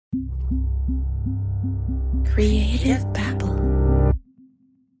Creative Babble.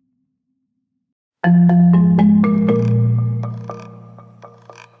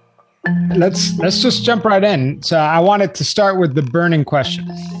 Let's just jump right in. So I wanted to start with the burning question.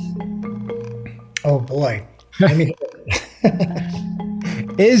 Oh boy.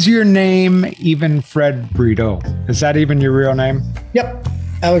 Is your name even Fred Brito? Is that even your real name? Yep.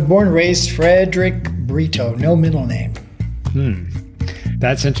 I was born and raised Frederick Brito, no middle name.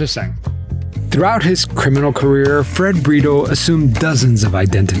 That's interesting. Throughout his criminal career, Fred Brito assumed dozens of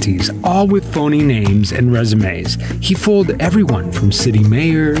identities, all with phony names and resumes. He fooled everyone from city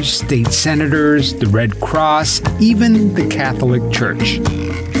mayors, state senators, the Red Cross, even the Catholic Church.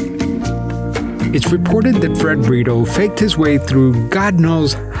 It's reported that Fred Brito faked his way through God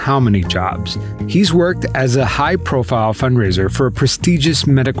knows how many jobs. He's worked as a high-profile fundraiser for a prestigious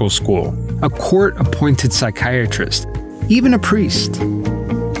medical school, a court-appointed psychiatrist, even a priest.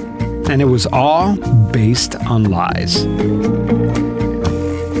 And it was all based on lies.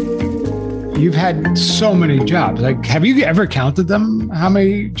 You've had so many jobs. Like, have you ever counted them? How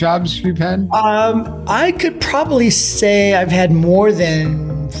many jobs you've had? I could probably say I've had more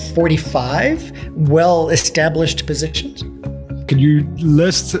than 45 well-established positions. Could you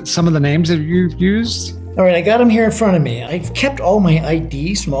list some of the names that you've used? All right, I got them here in front of me. I've kept all my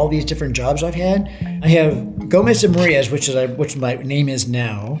IDs from all these different jobs I've had. I have Gomez and Marias, which my name is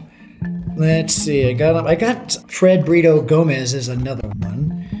now. Let's see. I got Fred Brito Gomez is another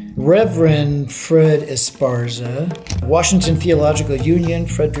one. Reverend Fred Esparza. Washington Theological Union,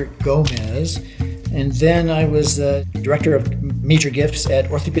 Frederick Gomez. And then I was the director of major gifts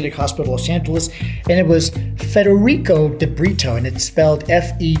at Orthopedic Hospital Los Angeles. And it was Federico de Brito, and it's spelled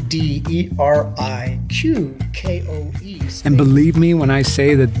Federiquoe. And believe me when I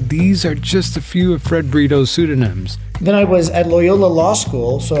say that these are just a few of Fred Brito's pseudonyms. Then I was at Loyola Law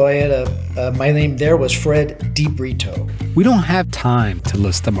School, so I had my name there was Fred de Brito. We don't have time to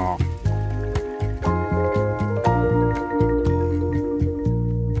list them all.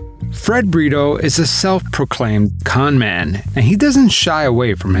 Fred Brito is a self-proclaimed con man, and he doesn't shy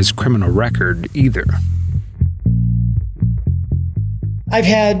away from his criminal record either. I've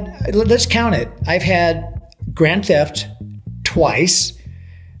had, let's count it, I've had grand theft twice,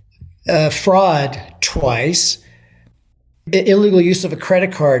 fraud twice, illegal use of a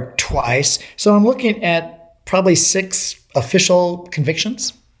credit card twice. So I'm looking at probably 6 official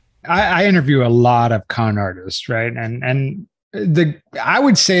convictions. I interview a lot of con artists, right? And I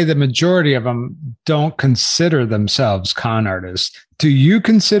would say the majority of them don't consider themselves con artists. Do you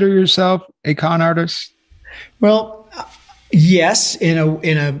consider yourself a con artist? Well, yes.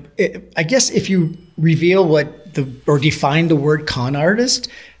 I guess if you reveal or define the word con artist,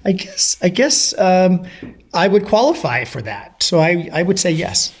 I guess I would qualify for that. So I would say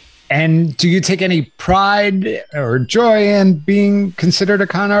yes. And do you take any pride or joy in being considered a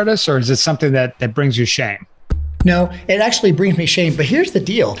con artist, or is it something that brings you shame? No, it actually brings me shame. But here's the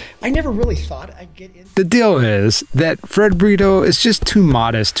deal. I never really thought I'd get into The deal is that Fred Brito is just too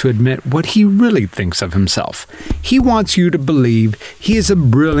modest to admit what he really thinks of himself. He wants you to believe he is a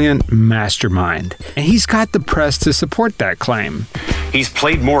brilliant mastermind, and he's got the press to support that claim. He's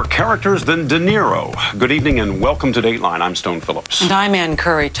played more characters than De Niro. Good evening and welcome to Dateline. I'm Stone Phillips. And I'm Ann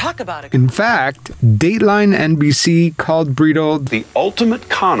Curry. Talk about it. In fact, Dateline NBC called Brito The ultimate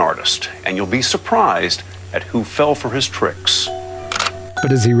con artist, and you'll be surprised at who fell for his tricks.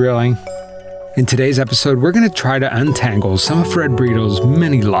 But is he really? In today's episode, we're going to try to untangle some of Fred Brito's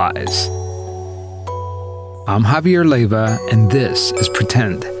many lies. I'm Javier Leiva, and this is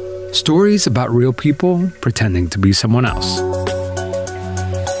Pretend. Stories about real people pretending to be someone else.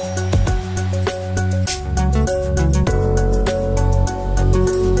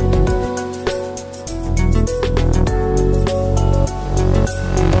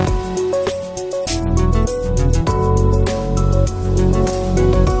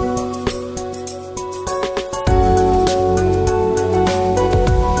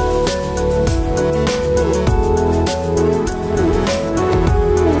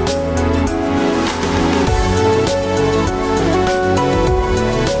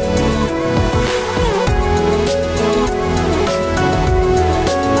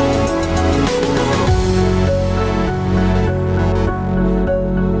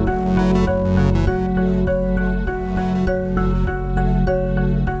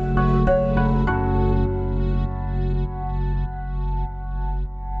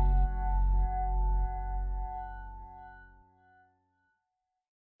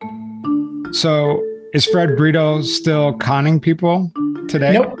 So is Fred Brito still conning people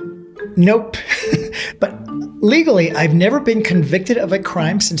today? Nope. But Legally, I've never been convicted of a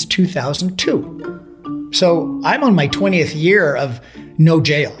crime since 2002. So I'm on my 20th year of no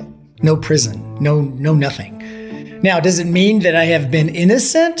jail, no prison, no nothing. Now, does it mean that I have been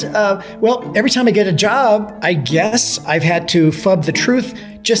innocent? Well, every time I get a job, I guess I've had to fub the truth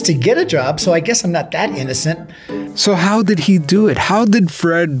just to get a job, so I guess I'm not that innocent. So how did he do it? How did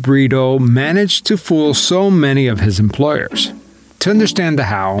Fred Brito manage to fool so many of his employers? To understand the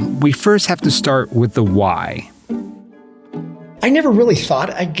how, we first have to start with the why. I never really thought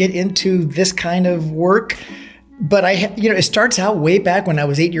I'd get into this kind of work, but it starts out way back when I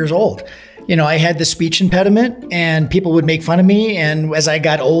was 8 years old. I had the speech impediment and people would make fun of me. And as I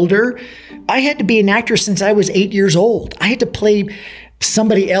got older, I had to be an actor since I was 8 years old. I had to play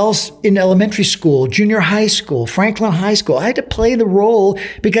somebody else in elementary school, junior high school, Franklin High School. I had to play the role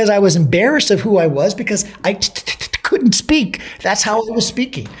because I was embarrassed of who I was because I couldn't speak. That's how I was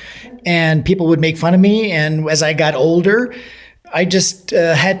speaking. And people would make fun of me. And as I got older, I just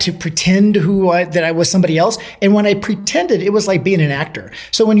had to pretend that I was somebody else. And when I pretended, it was like being an actor.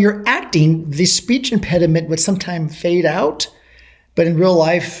 So when you're acting, the speech impediment would sometimes fade out. But in real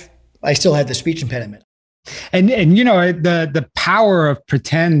life, I still had the speech impediment. And the power of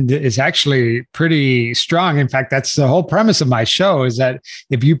pretend is actually pretty strong. In fact, that's the whole premise of my show, is that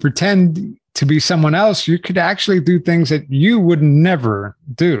if you pretend to be someone else, you could actually do things that you would never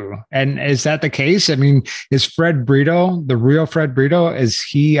do. And is that the case? I mean, is Fred Brito, the real Fred Brito, is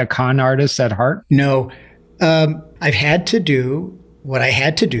he a con artist at heart? No. I've had to do what I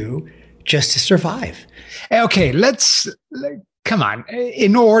had to do just to survive. Okay, come on.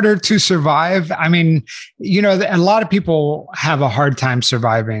 In order to survive, I mean, a lot of people have a hard time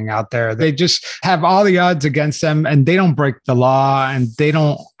surviving out there. They just have all the odds against them and they don't break the law and they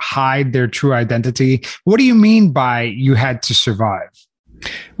don't hide their true identity. What do you mean by you had to survive?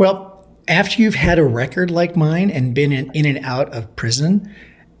 Well, after you've had a record like mine and been in and out of prison,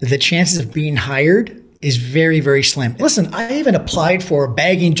 the chances of being hired is very, very slim. Listen, I even applied for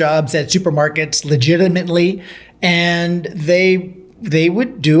bagging jobs at supermarkets legitimately, and they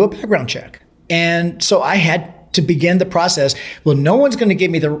would do a background check. And so I had to begin the process. Well, no one's going to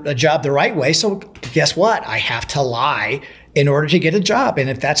give me a job the right way. So guess what? I have to lie in order to get a job. And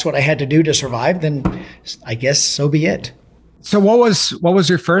if that's what I had to do to survive, then I guess so be it. So what was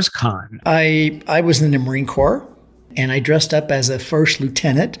your first con? I was in the Marine Corps, and I dressed up as a first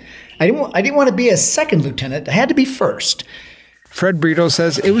lieutenant. I didn't want to be a second lieutenant. I had to be first. Fred Brito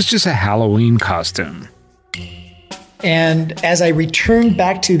says it was just a Halloween costume. And as I returned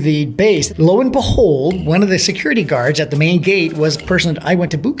back to the base, lo and behold, one of the security guards at the main gate was a person I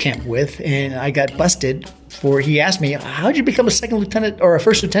went to boot camp with, and I got busted for, he asked me, how'd you become a second lieutenant or a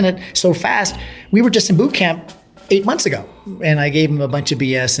first lieutenant so fast? We were just in boot camp 8 months ago. And I gave him a bunch of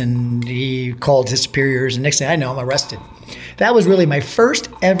BS, and he called his superiors, and next thing I know, I'm arrested. That was really my first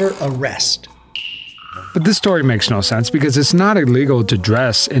ever arrest. But this story makes no sense because it's not illegal to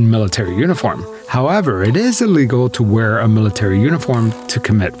dress in military uniform. However, it is illegal to wear a military uniform to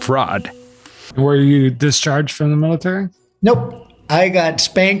commit fraud. Were you discharged from the military? Nope. I got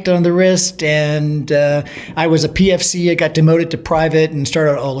spanked on the wrist, and I was a PFC. I got demoted to private and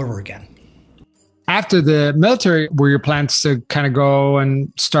started all over again. After the military, were your plans to kind of go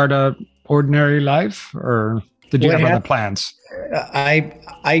and start a ordinary life, or did you have other plans?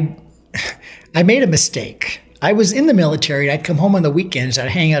 I made a mistake. I was in the military, and I'd come home on the weekends. I'd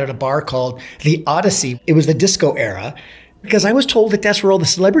hang out at a bar called the Odyssey. It was the disco era, because I was told that that's where all the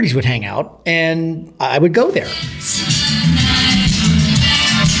celebrities would hang out, and I would go there.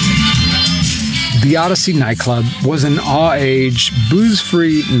 The Odyssey nightclub was an all-age,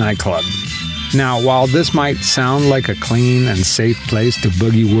 booze-free nightclub. Now, while this might sound like a clean and safe place to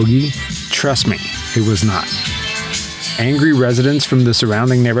boogie-woogie, trust me, it was not. Angry residents from the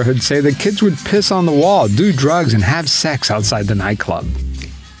surrounding neighborhood say the kids would piss on the wall, do drugs, and have sex outside the nightclub.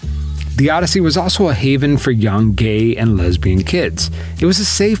 The Odyssey was also a haven for young gay and lesbian kids. It was a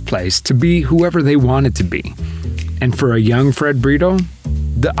safe place to be whoever they wanted to be. And for a young Fred Brito,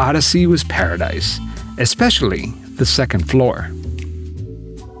 the Odyssey was paradise, especially the second floor.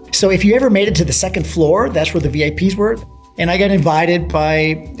 So if you ever made it to the second floor, that's where the VIPs were. And I got invited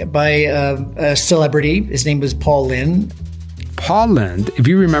by a celebrity. His name was Paul Lynde. Paul Lynde, if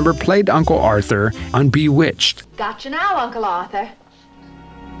you remember, played Uncle Arthur on Bewitched. Gotcha now, Uncle Arthur.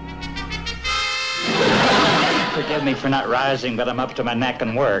 Forgive me for not rising, but I'm up to my neck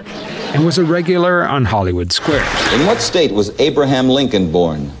in work. And was a regular on Hollywood Squares. In what state was Abraham Lincoln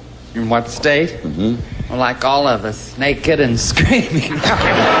born? In what state? Mm-hmm. Well, like all of us, naked and screaming.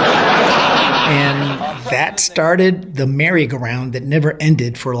 And that started the merry-go-round that never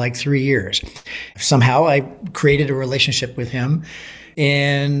ended for like 3 years. Somehow I created a relationship with him,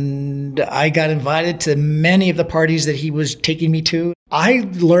 and I got invited to many of the parties that he was taking me to. I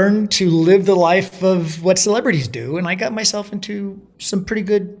learned to live the life of what celebrities do, and I got myself into some pretty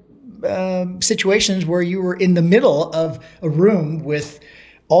good situations where you were in the middle of a room with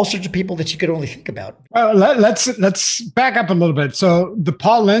all sorts of people that you could only think about. Well, let's back up a little bit. So the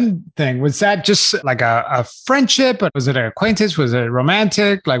Paul Lynde thing, was that just like a friendship? Was it an acquaintance? Was it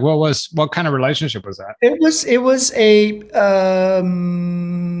romantic? Like what kind of relationship was that? It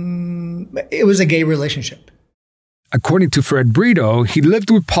was a gay relationship. According to Fred Brito, he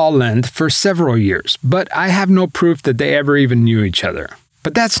lived with Paul Lynde for several years, but I have no proof that they ever even knew each other.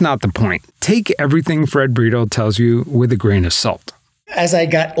 But that's not the point. Take everything Fred Brito tells you with a grain of salt. As I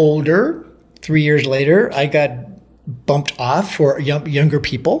got older, 3 years later, I got bumped off for younger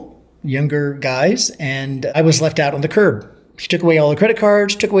people, younger guys, and I was left out on the curb. He took away all the credit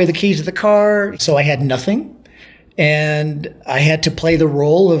cards, took away the keys to the car, so I had nothing. And I had to play the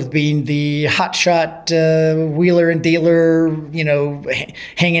role of being the hotshot wheeler and dealer,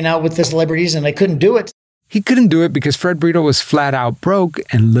 hanging out with the celebrities, and I couldn't do it. He couldn't do it because Fred Brito was flat out broke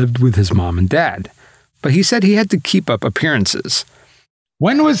and lived with his mom and dad. But he said he had to keep up appearances.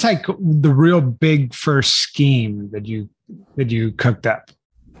 When was like the real big first scheme that you cooked up?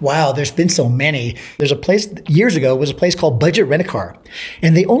 Wow, there's been so many. There's a place years ago, was a place called Budget Rent-A-Car,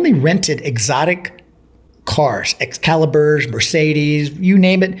 and they only rented exotic cars, Excaliburs, Mercedes, you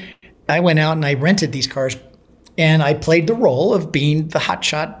name it. I went out and I rented these cars, and I played the role of being the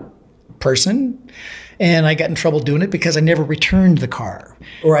hotshot person, and I got in trouble doing it because I never returned the car.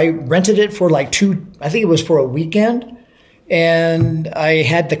 Or I rented it for I think it was for a weekend, and I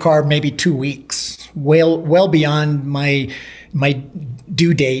had the car maybe 2 weeks, well beyond my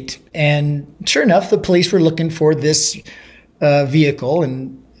due date. And sure enough, the police were looking for this vehicle,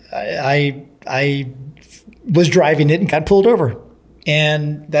 and I was driving it and got pulled over.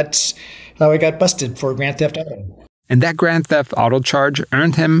 And that's how I got busted for grand theft auto. And that grand theft auto charge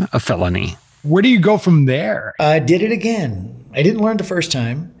earned him a felony. Where do you go from there? I did it again. I didn't learn the first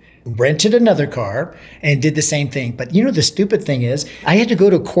time. Rented another car and did the same thing. But the stupid thing is, I had to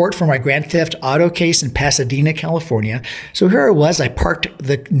go to court for my grand theft auto case in Pasadena, California. So here I was, I parked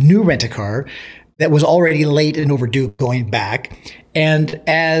the new rent-a-car that was already late and overdue going back. And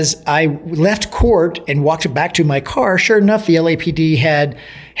as I left court and walked back to my car, sure enough, the LAPD had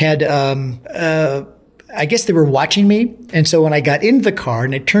I guess they were watching me. And so when I got in the car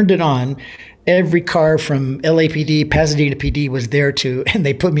and I turned it on, every car from LAPD, Pasadena PD was there too, and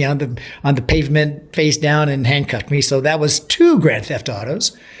they put me on the pavement face down and handcuffed me. So that was 2 grand theft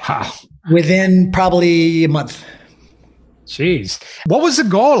autos. Wow. Within probably a month. Jeez. What was the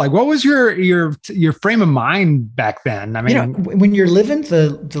goal? Like, what was your frame of mind back then? I mean, when you're living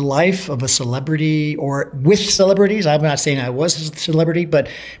the life of a celebrity or with celebrities, I'm not saying I was a celebrity, but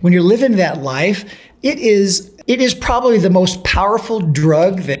when you're living that life, it is probably the most powerful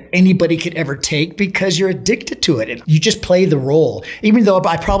drug that anybody could ever take because you're addicted to it. You just play the role. Even though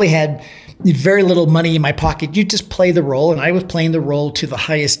I probably had very little money in my pocket, you just play the role, and I was playing the role to the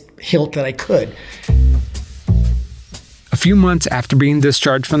highest hilt that I could. A few months after being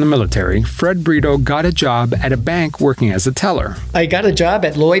discharged from the military, Fred Brito got a job at a bank working as a teller. I got a job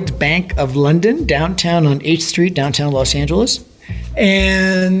at Lloyd's Bank of London, downtown on 8th Street, downtown Los Angeles.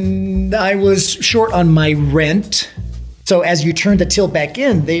 And I was short on my rent. So as you turn the till back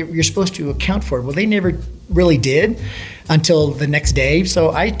in, you're supposed to account for it. Well, they never really did until the next day.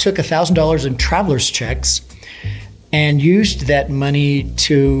 So I took $1,000 in traveler's checks and used that money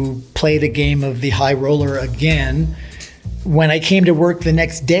to play the game of the high roller again. When I came to work the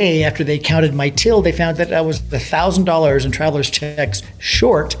next day after they counted my till, they found that I was $1,000 in traveler's checks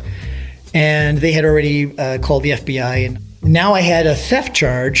short, and they had already called the FBI. And now I had a theft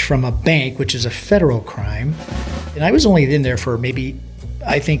charge from a bank, which is a federal crime. And I was only in there for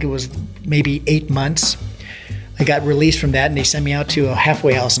I think it was maybe 8 months. I got released from that, and they sent me out to a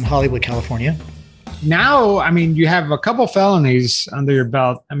halfway house in Hollywood, California. Now, I mean, you have a couple felonies under your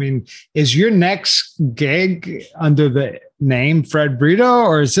belt. I mean, is your next gig under the name Fred Brito,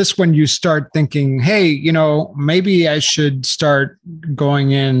 or is this when you start thinking, hey, maybe I should start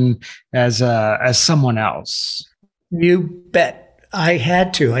going in as someone else? You bet. I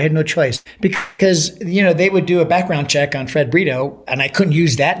had to. I had no choice because, they would do a background check on Fred Brito, and I couldn't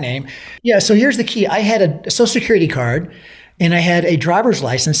use that name. Yeah, so here's the key. I had a Social Security card, and I had a driver's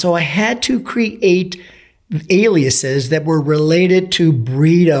license, so I had to create aliases that were related to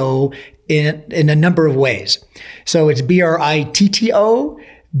Brito in a number of ways. So it's Britto,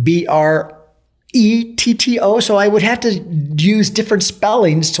 ETTO. So I would have to use different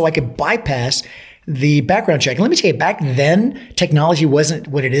spellings so I could bypass the background check. And let me tell you, back then, technology wasn't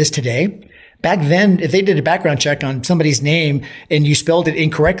what it is today. Back then, if they did a background check on somebody's name and you spelled it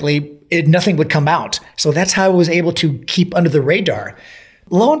incorrectly, nothing would come out. So that's how I was able to keep under the radar.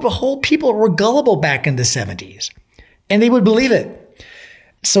 Lo and behold, people were gullible back in the 70s, and they would believe it.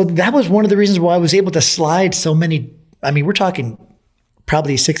 So that was one of the reasons why I was able to slide so many. I mean, we're talking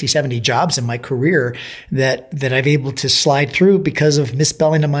probably 60, 70 jobs in my career that I've able to slide through because of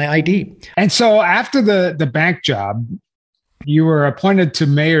misspelling of my ID. And so after the bank job, you were appointed to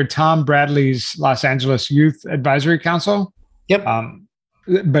Mayor Tom Bradley's Los Angeles Youth Advisory Council. Yep.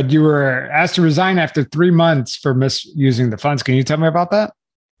 But you were asked to resign after 3 months for misusing the funds. Can you tell me about that?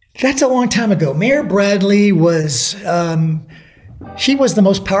 That's a long time ago. Mayor Bradley was, he was the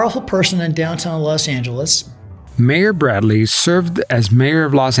most powerful person in downtown Los Angeles. Mayor Bradley served as mayor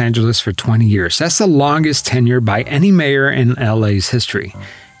of Los Angeles for 20 years. That's the longest tenure by any mayor in LA's history.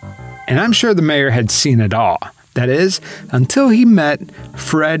 And I'm sure the mayor had seen it all. That is, until he met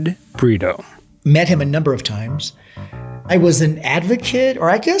Fred Brito. Met him a number of times. I was an advocate, or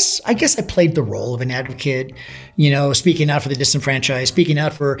I guess I played the role of an advocate, speaking out for the disenfranchised, speaking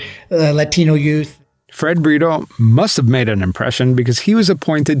out for Latino youth. Fred Brito must have made an impression because he was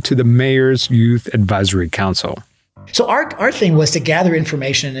appointed to the Mayor's Youth Advisory Council. So our thing was to gather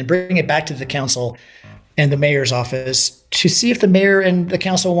information and bring it back to the council and the mayor's office to see if the mayor and the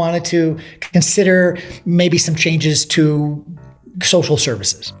council wanted to consider maybe some changes to social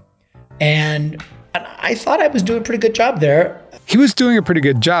services. And I thought I was doing a pretty good job there. He was doing a pretty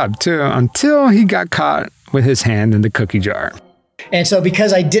good job, too, until he got caught with his hand in the cookie jar. And so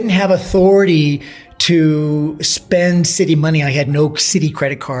because I didn't have authority to spend city money, I had no city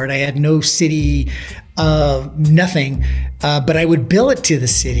credit card, I had no city nothing, but I would bill it to the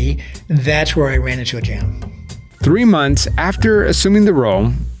city. That's where I ran into a jam. 3 months after assuming the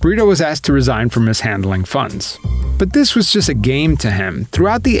role, Brito was asked to resign for mishandling funds. But this was just a game to him.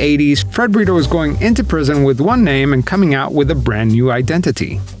 Throughout the 80s, Fred Brito was going into prison with one name and coming out with a brand new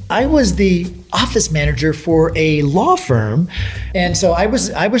identity. I was the office manager for a law firm, and so I was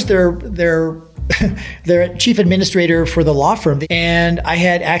their chief administrator for the law firm, and I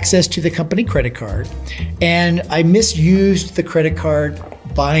had access to the company credit card, and I misused the credit card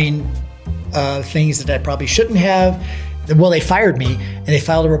buying things that I probably shouldn't have. Well, they fired me and they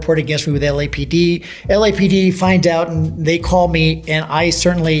filed a report against me with LAPD. LAPD finds out and they call me, and I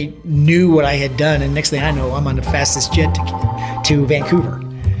certainly knew what I had done. And next thing I know, I'm on the fastest jet to Vancouver.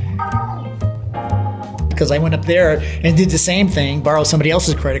 Because I went up there and did the same thing, borrowed somebody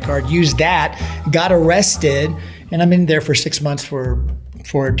else's credit card, used that, got arrested, and I'm in there for 6 months for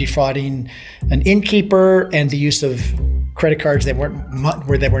defrauding an innkeeper and the use of credit cards that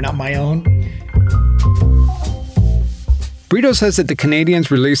were not my own. Brito says that the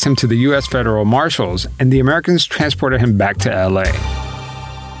Canadians released him to the U.S. Federal Marshals and the Americans transported him back to L.A.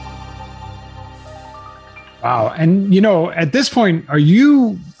 Wow. And, at this point, are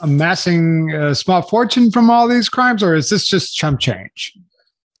you amassing a small fortune from all these crimes, or is this just chump change?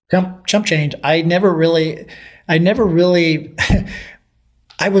 Chump change. I never really, I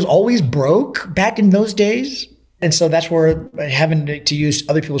was always broke back in those days. And so that's where having to use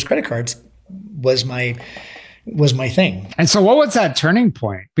other people's credit cards was my thing. And so what was that turning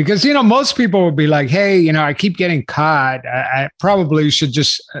point? Because, most people would be like, hey, I keep getting caught. I probably should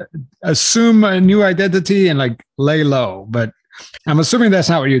just assume a new identity and lay low. But I'm assuming that's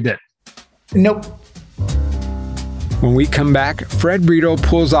not what you did. Nope. When we come back, Fred Brito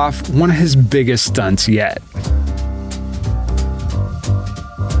pulls off one of his biggest stunts yet.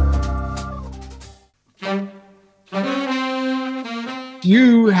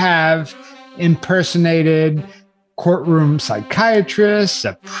 You have impersonated courtroom psychiatrists,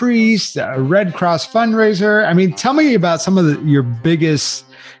 a priest, a Red Cross fundraiser. I mean, tell me about some of your biggest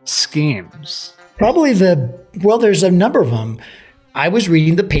schemes. Probably there's a number of them. I was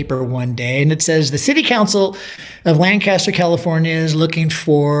reading the paper one day and it says the City Council of Lancaster, California is looking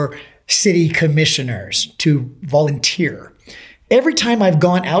for city commissioners to volunteer. Every time I've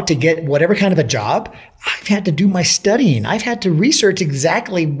gone out to get whatever kind of a job, I've had to do my studying. I've had to research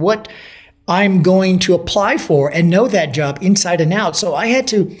exactly what I'm going to apply for and know that job inside and out. So I had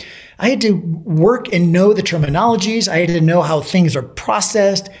to work and know the terminologies. I had to know how things are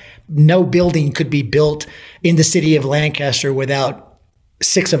processed. No building could be built in the city of Lancaster without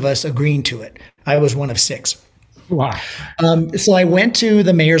 6 of us agreeing to it. I was one of 6. Wow. So I went to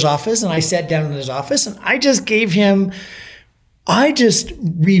the mayor's office and I sat down in his office and I just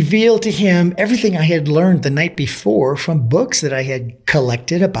revealed to him everything I had learned the night before from books that I had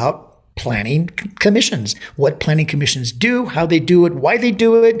collected about planning commissions, what planning commissions do, how they do it, why they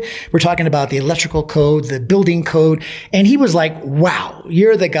do it. We're talking about the electrical code, the building code. And he was like, wow,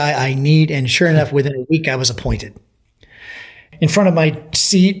 you're the guy I need. And sure enough, within a week, I was appointed. In front of my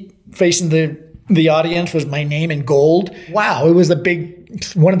seat, facing the audience, was my name in gold. Wow, it was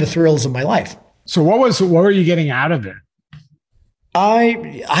one of the thrills of my life. So what were you getting out of it?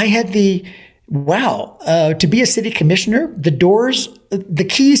 I had to be a city commissioner, the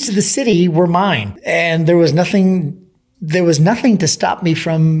keys to the city were mine. And there was nothing to stop me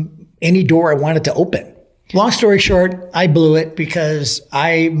from any door I wanted to open. Long story short, I blew it because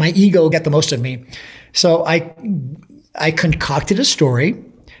my ego got the most of me. So I concocted a story.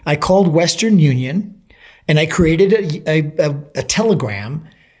 I called Western Union and I created a telegram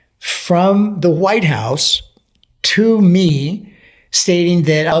from the White House to me stating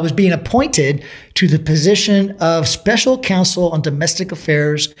that I was being appointed to the position of Special Counsel on Domestic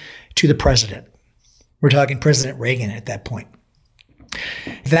Affairs to the President. We're talking President Reagan at that point.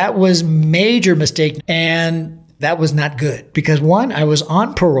 That was a major mistake, and that was not good because, one, I was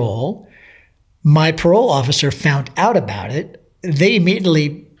on parole. My parole officer found out about it. They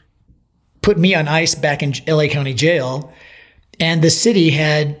immediately put me on ice back in LA County Jail, and the city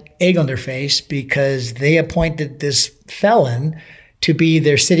had egg on their face because they appointed this felon to be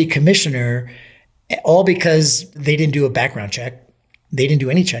their city commissioner, all because they didn't do a background check. They didn't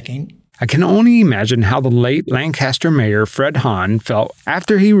do any checking. I can only imagine how the late Lancaster mayor Fred Hahn felt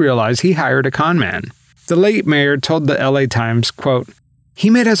after he realized he hired a con man. The late mayor told the LA Times, quote,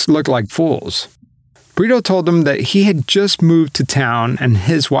 "He made us look like fools." Brito told him that he had just moved to town and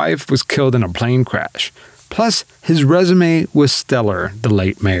his wife was killed in a plane crash. Plus, his resume was stellar, the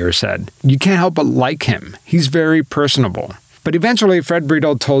late mayor said. You can't help but like him. He's very personable. But eventually, Fred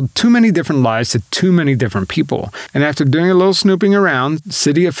Brito told too many different lies to too many different people, and after doing a little snooping around,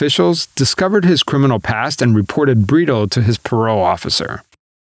 city officials discovered his criminal past and reported Brito to his parole officer.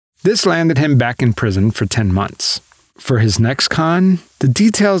 This landed him back in prison for 10 months. For his next con, the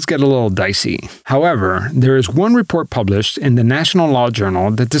details get a little dicey. However, there is one report published in the National Law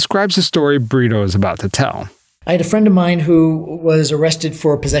Journal that describes the story Brito is about to tell. I had a friend of mine who was arrested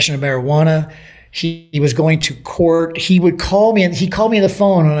for possession of marijuana. He was going to court. He would call me, and he called me on the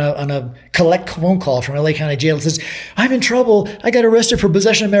phone on a collect phone call from LA County Jail. He says, "I'm in trouble. I got arrested for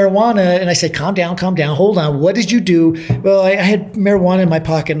possession of marijuana." And I said, calm down, hold on. What did you do?" "Well, I had marijuana in my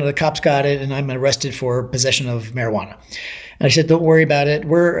pocket and the cops got it and I'm arrested for possession of marijuana." And I said, "Don't worry about it.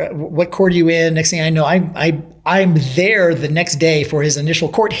 What court are you in?" Next thing I know, I'm there the next day for his initial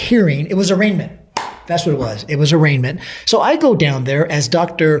court hearing. It was arraignment. That's what it was. It was arraignment. So I go down there as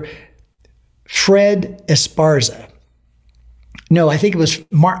Dr. Fred Esparza. No, I think it was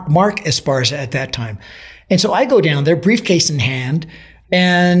Mark Esparza at that time. And so I go down there, briefcase in hand,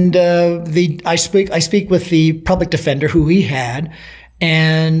 and I speak with the public defender who he had,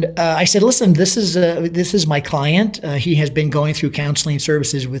 and I said, "Listen, this is my client. He has been going through counseling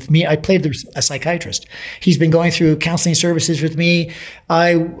services with me. I played a psychiatrist. He's been going through counseling services with me.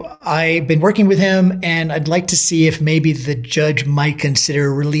 I've been working with him, and I'd like to see if maybe the judge might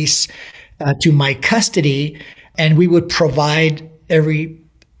consider release to my custody, and we would provide every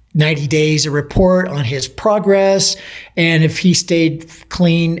 90 days a report on his progress. And if he stayed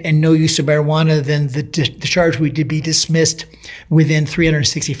clean and no use of marijuana, then the charge would be dismissed within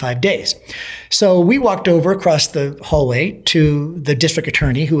 365 days. So we walked over across the hallway to the district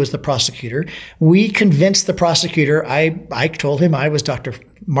attorney, who was the prosecutor. We convinced the prosecutor. I told him I was Dr.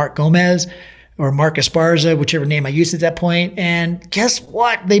 Mark Gomez, or Mark Esparza, whichever name I used at that point. And guess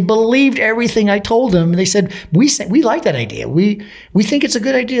what? They believed everything I told them. They said, we like that idea. We think it's a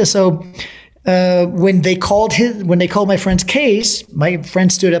good idea. So when they called my friend's case, my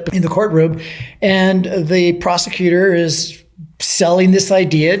friend stood up in the courtroom, and the prosecutor is selling this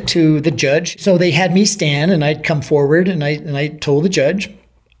idea to the judge. So they had me stand, and I'd come forward, and I told the judge,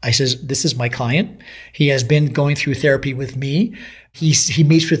 I says, "This is my client. He has been going through therapy with me. He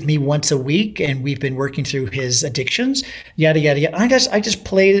meets with me once a week, and we've been working through his addictions, yada, yada, yada." I just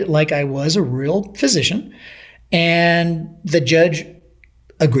played it like I was a real physician, and the judge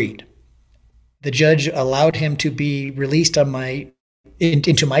agreed. The judge allowed him to be released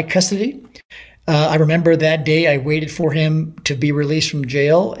into my custody. I remember that day I waited for him to be released from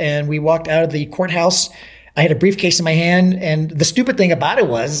jail, and we walked out of the courthouse. I had a briefcase in my hand, and the stupid thing about it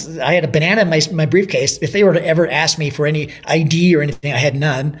was I had a banana in my briefcase. If they were to ever ask me for any ID or anything, I had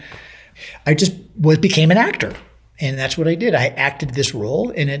none. I just became an actor, and that's what I did. I acted this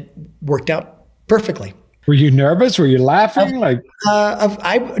role, and it worked out perfectly. Were you nervous? Were you laughing?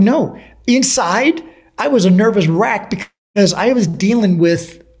 No. Inside, I was a nervous wreck because I was dealing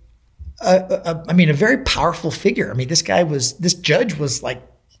with a very powerful figure. I mean, this judge was like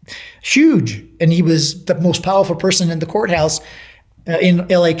huge, and he was the most powerful person in the courthouse in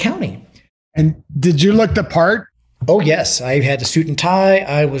LA County. And did you look the part? Oh yes, I had a suit and tie.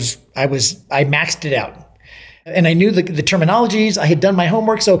 I maxed it out. And I knew the terminologies. I had done my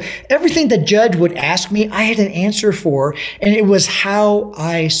homework. So everything the judge would ask me, I had an answer for. And it was how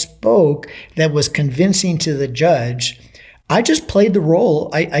I spoke that was convincing to the judge. I just played the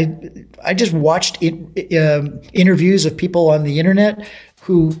role. I just watched interviews of people on the internet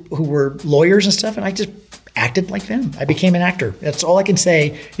who were lawyers and stuff, and I just acted like them. I became an actor. That's all I can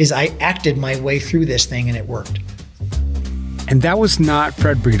say is I acted my way through this thing, and it worked. And that was not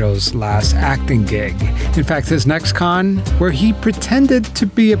Fred Brito's last acting gig. In fact, his next con, where he pretended to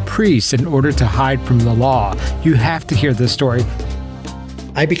be a priest in order to hide from the law. You have to hear this story.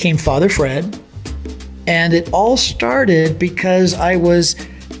 I became Father Fred, and it all started because I was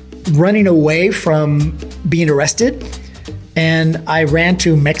running away from being arrested, and I ran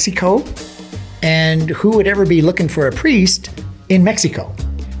to Mexico, and who would ever be looking for a priest in Mexico?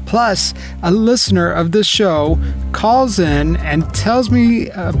 Plus, a listener of this show calls in and tells me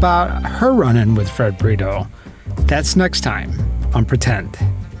about her run-in with Fred Brito. That's next time on Pretend.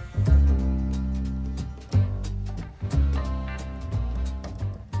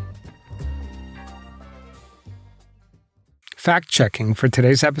 Fact-checking for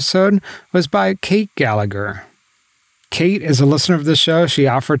today's episode was by Kate Gallagher. Kate is a listener of the show. She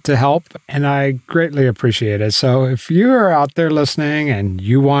offered to help, and I greatly appreciate it. So if you are out there listening and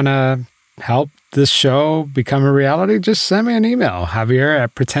you want to help this show become a reality, just send me an email,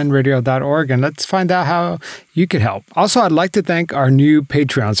 javier@pretendradio.org, and let's find out how you could help. Also, I'd like to thank our new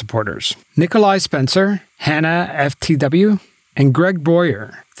Patreon supporters, Nikolai Spencer, Hannah FTW, and Greg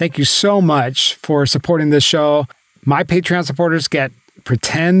Boyer. Thank you so much for supporting this show. My Patreon supporters get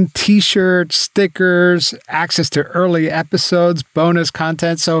Pretend t-shirts, stickers, access to early episodes, bonus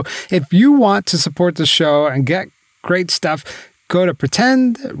content. So if you want to support the show and get great stuff, go to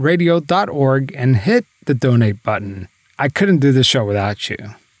pretendradio.org and hit the donate button. I couldn't do this show without you.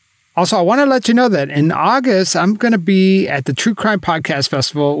 Also, I want to let you know that in August, I'm going to be at the True Crime Podcast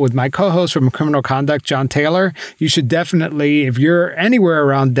Festival with my co-host from Criminal Conduct, John Taylor. You should definitely, if you're anywhere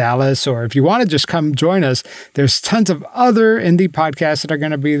around Dallas, or if you want to just come join us, there's tons of other indie podcasts that are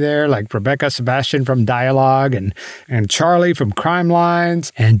going to be there, like Rebecca Sebastian from Dialogue, and Charlie from Crime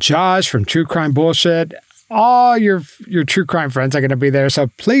Lines, and Josh from True Crime Bullshit. All your true crime friends are going to be there. So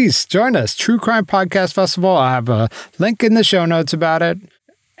please join us. True Crime Podcast Festival. I have a link in the show notes about it.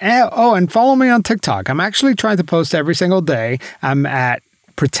 And follow me on TikTok. I'm actually trying to post every single day. I'm at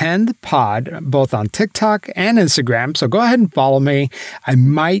Pretend Pod, both on TikTok and Instagram. So go ahead and follow me. I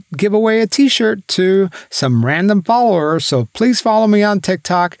might give away a t-shirt to some random followers. So please follow me on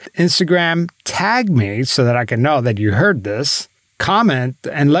TikTok, Instagram, tag me so that I can know that you heard this. Comment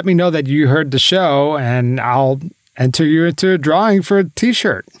and let me know that you heard the show, and I'll enter you into a drawing for a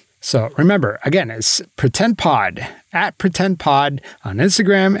t-shirt. So remember, again, it's Pretend Pod, at Pretend Pod on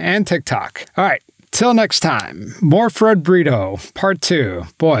Instagram and TikTok. All right, till next time, more Fred Brito, part 2.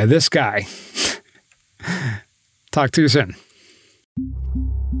 Boy, this guy. Talk to you soon.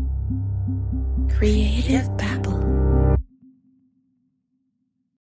 Creative Babble.